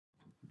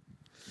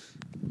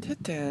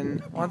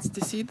Kitten wants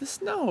to see the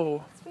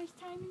snow. It's first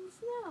time in the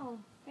snow.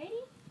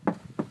 Ready?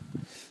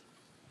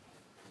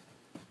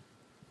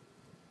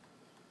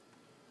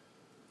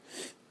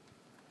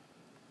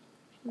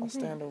 I'll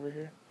stand over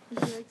here. He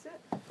likes it?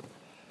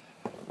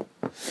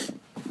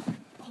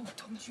 Oh,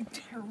 don't you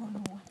dare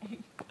run away.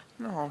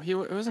 No, he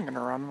wasn't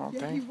gonna run, I don't Yeah,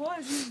 think. he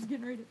was. He was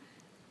getting ready to...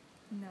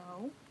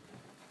 No.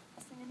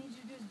 Last thing I need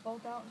you to do is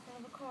bolt out in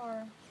front of a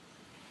car.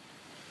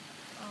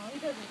 Oh, he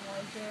doesn't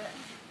like it.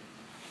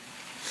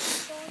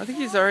 I think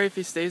he's alright if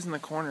he stays in the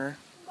corner.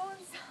 Go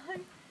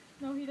inside.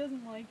 No, he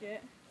doesn't like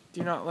it. Do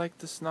you not like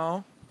the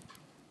snow?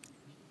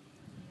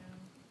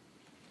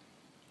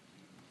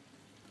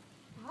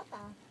 No.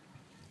 Papa.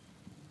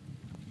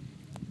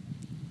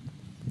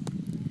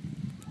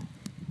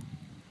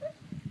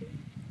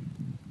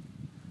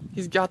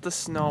 He's got the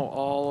snow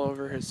all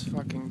over his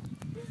fucking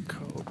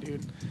coat,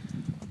 dude.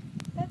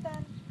 Get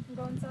then.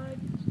 Go inside.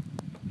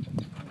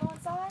 Go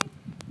inside.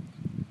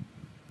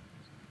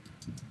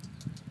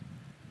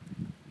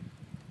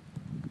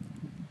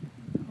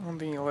 I don't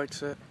think he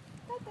likes it.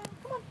 Get then.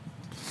 Come on.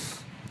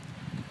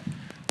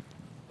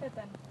 Get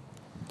then.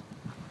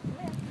 Come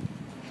here.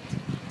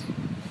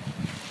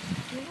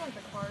 Seems like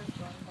the car's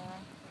going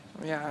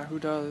by. Yeah, who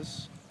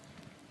does?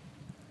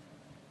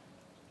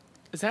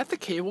 Is that the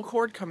cable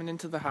cord coming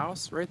into the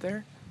house right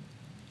there?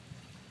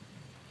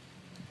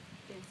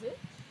 Is it?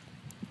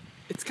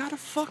 It's got a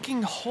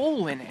fucking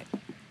hole in it.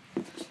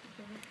 Get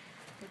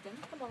then.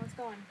 Come on, let's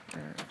go on.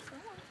 Alright. Let's go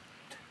on.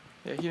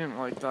 Yeah, he didn't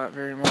like that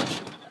very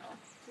much.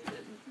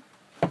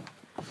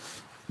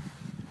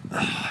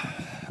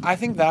 I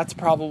think that's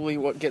probably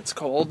what gets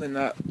cold and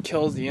that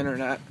kills the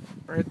internet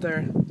right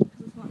there. Is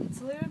this not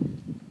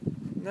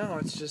insulated? No,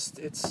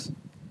 it's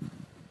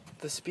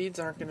the speeds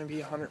aren't going to be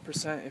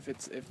 100%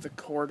 if the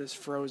cord is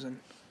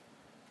frozen.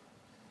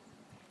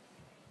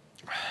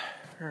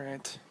 All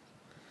right.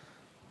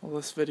 Well,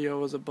 this video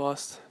was a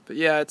bust, but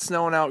yeah, it's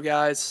snowing out,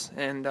 guys,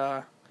 and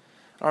I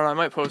don't know, I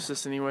might post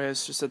this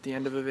anyways, just at the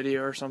end of a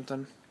video or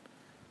something.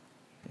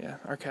 Yeah,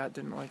 our cat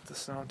didn't like the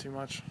snow too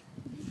much.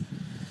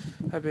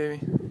 Hi, baby.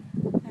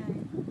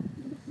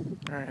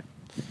 Alright.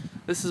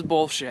 This is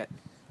bullshit.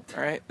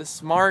 Alright? This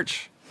is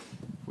March.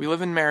 We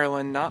live in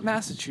Maryland, not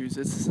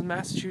Massachusetts. This is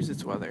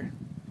Massachusetts weather.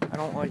 I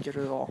don't like it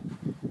at all.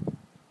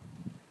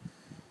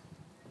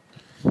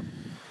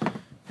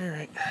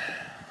 Alright.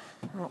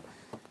 Well,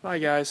 bye,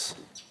 guys.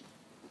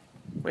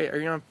 Wait,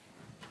 you're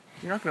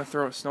not gonna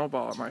throw a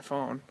snowball at my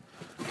phone.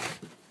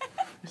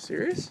 You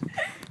serious?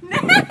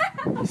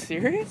 You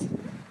serious?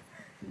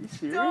 You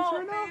serious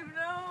right now?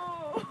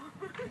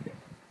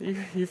 Babe, no.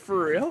 You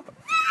for real?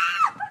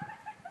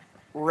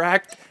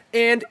 Wrecked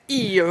and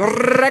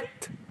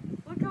erect.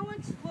 Look how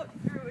much, look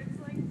through, it's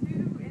like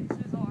 2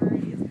 inches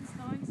already. It's been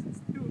snowing since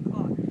 2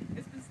 o'clock.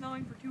 It's been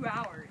snowing for 2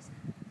 hours.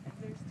 And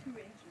there's 2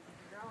 inches of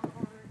the ground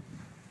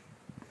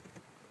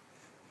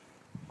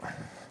already.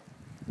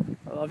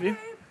 I love you.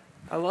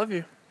 I love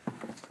you.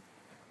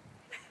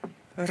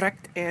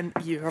 Wrecked and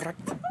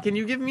erect. Can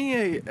you give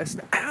me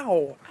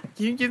ow!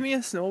 Can you give me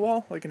a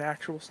snowball? Like an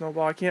actual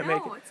snowball? I can't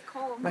make it. No, it's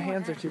cold. My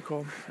hands are too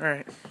cold.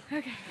 Alright.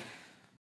 Okay.